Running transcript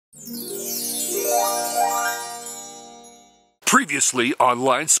Previously on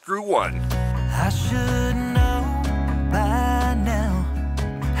Line Screw 1. I should know by now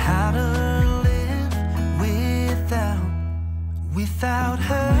how to live without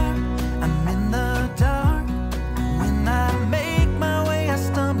her. I'm in the dark. When I make my way, I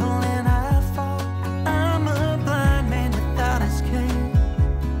stumble and I fall. I'm a blind man without escape.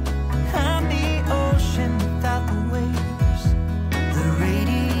 I'm the ocean without the waves. The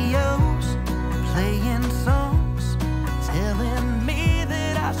radio's playing songs, telling me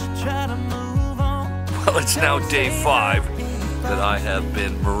that I should try to move on. Well, it's now day 5 that I have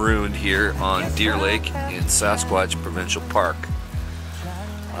been marooned here on Deer Lake in Sasquatch Provincial Park.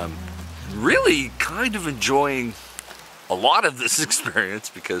 I'm really kind of enjoying a lot of this experience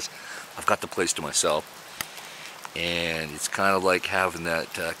because I've got the place to myself, and it's kind of like having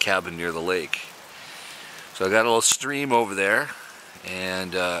that cabin near the lake. So I got a little stream over there,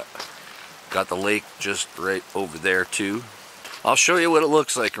 and got the lake just right over there too. I'll show you what it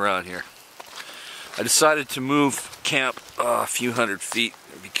looks like around here. I decided to move camp a few hundred feet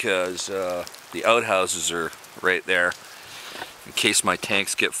because the outhouses are right there in case my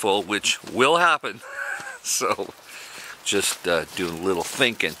tanks get full, which will happen. So just doing a little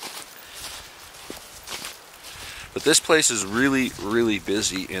thinking. But this place is really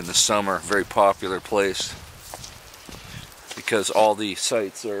busy in the summer, very popular place because all the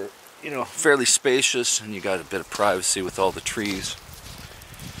sites are, you know, fairly spacious, and you got a bit of privacy with all the trees.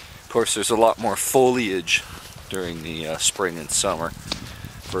 Of course, there's a lot more foliage during the spring and summer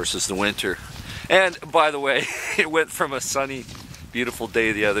versus the winter. And by the way, it went from a sunny, beautiful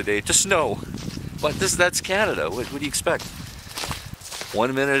day the other day to snow. But that's Canada. What do you expect?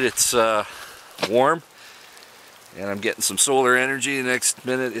 One minute it's warm and I'm getting some solar energy. The next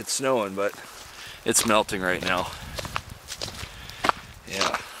minute it's snowing, but it's melting right now.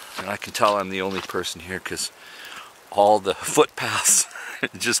 Yeah, and I can tell I'm the only person here because all the footpaths,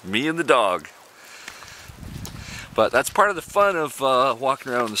 just me and the dog. But that's part of the fun of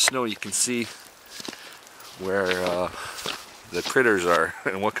walking around in the snow. You can see where the critters are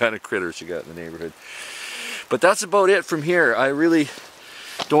and what kind of critters you got in the neighborhood. But that's about it from here. I really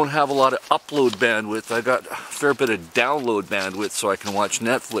don't have a lot of upload bandwidth. I got a fair bit of download bandwidth so I can watch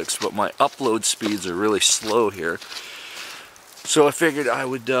Netflix, but my upload speeds are really slow here. So I figured I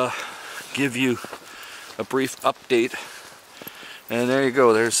would give you a brief update. And there you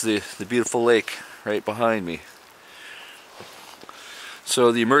go, there's the beautiful lake right behind me.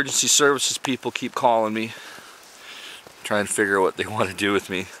 So the emergency services people keep calling me, trying to figure out what they want to do with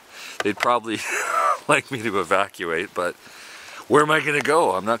me. They'd probably like me to evacuate, but where am I going to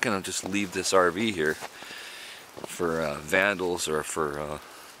go? I'm not going to just leave this RV here for vandals or for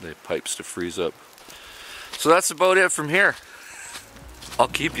the pipes to freeze up. So that's about it from here. I'll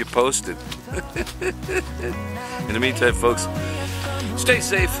keep you posted. In the meantime, folks, stay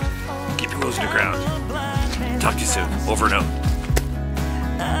safe, keep your nose to the ground. Talk to you soon. Over and out.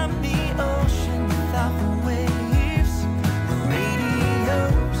 I'm the ocean without the